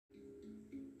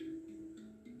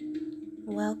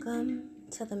Welcome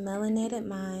to the Melanated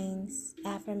Minds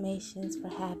Affirmations for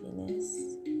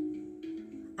Happiness.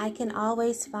 I can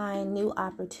always find new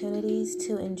opportunities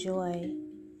to enjoy.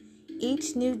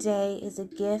 Each new day is a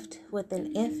gift with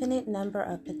an infinite number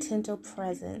of potential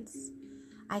presents.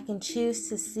 I can choose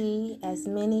to see as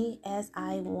many as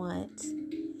I want.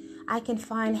 I can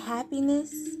find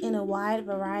happiness in a wide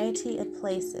variety of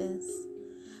places.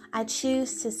 I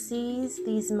choose to seize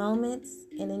these moments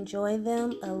and enjoy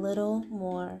them a little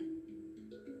more.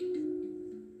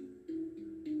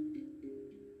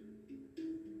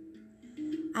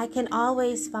 I can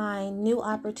always find new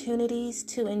opportunities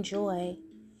to enjoy.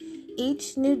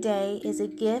 Each new day is a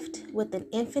gift with an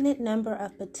infinite number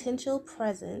of potential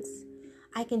presents.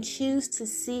 I can choose to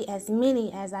see as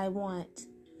many as I want.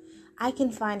 I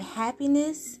can find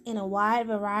happiness in a wide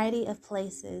variety of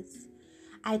places.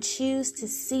 I choose to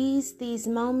seize these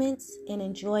moments and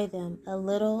enjoy them a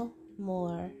little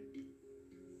more.